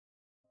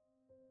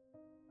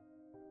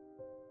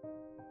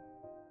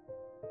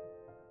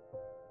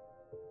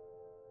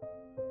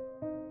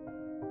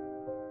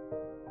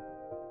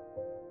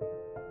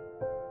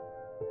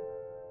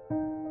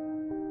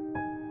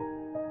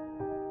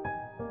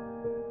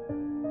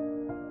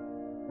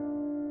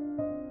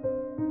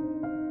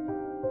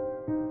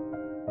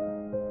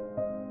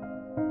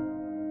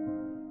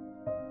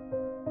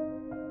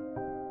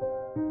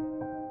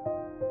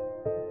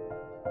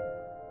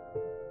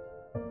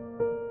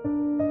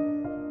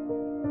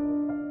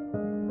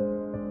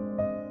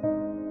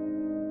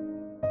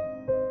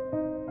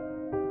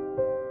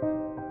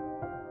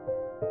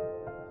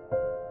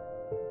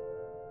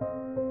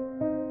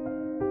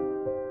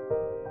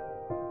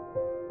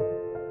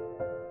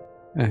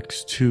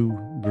Acts 2,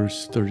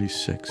 verse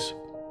 36.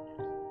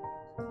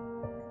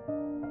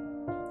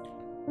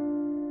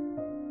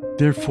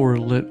 Therefore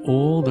let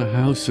all the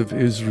house of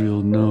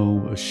Israel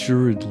know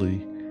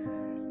assuredly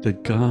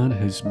that God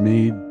has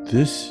made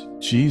this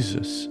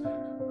Jesus,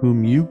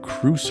 whom you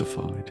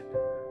crucified,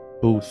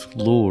 both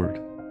Lord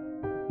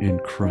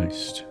and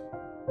Christ.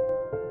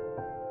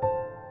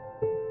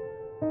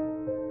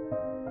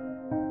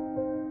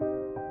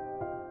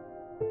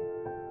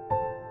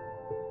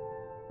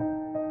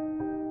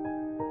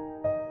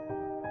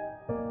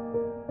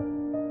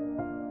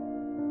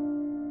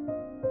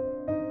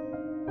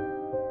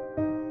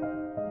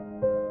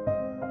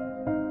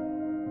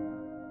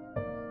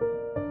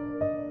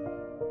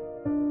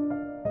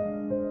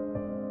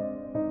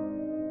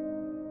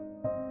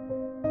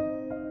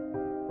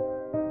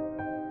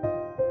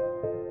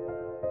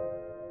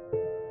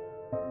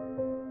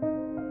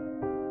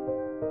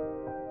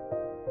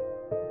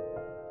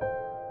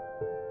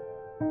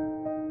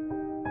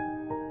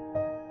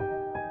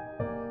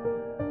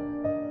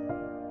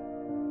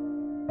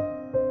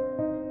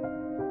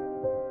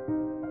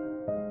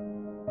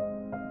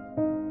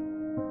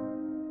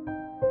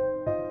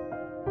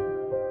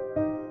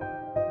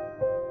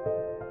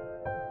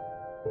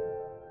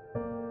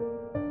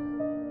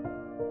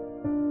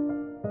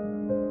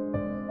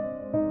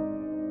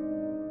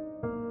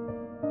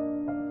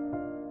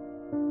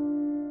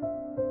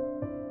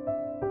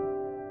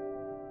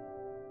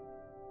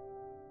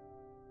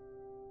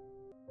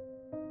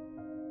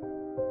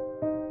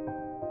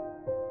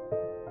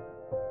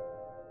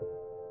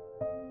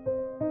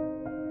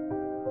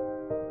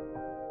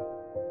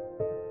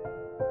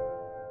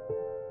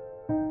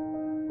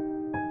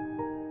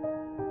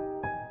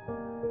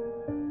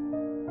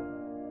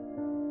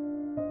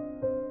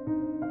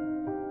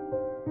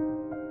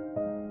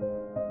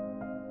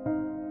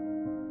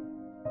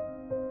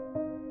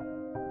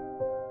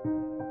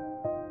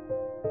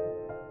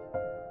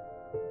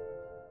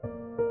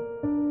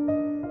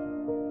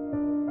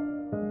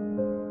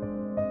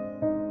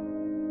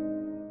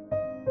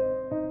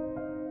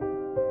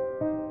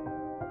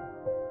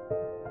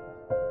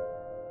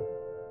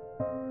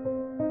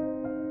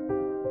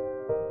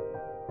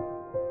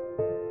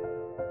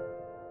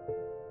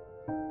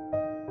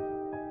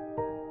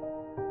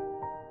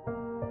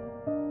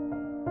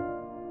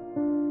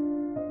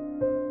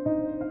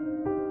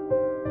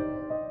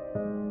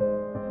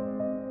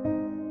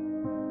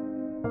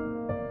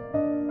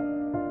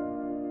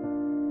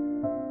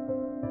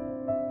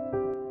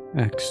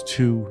 Acts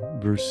 2,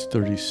 verse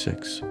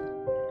 36.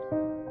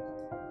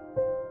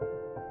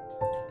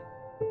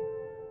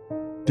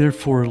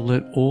 Therefore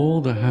let all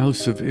the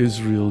house of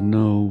Israel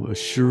know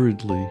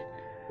assuredly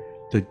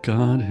that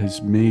God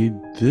has made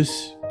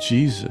this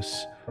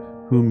Jesus,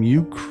 whom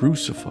you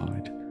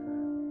crucified,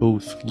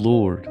 both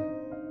Lord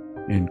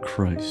and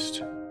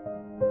Christ.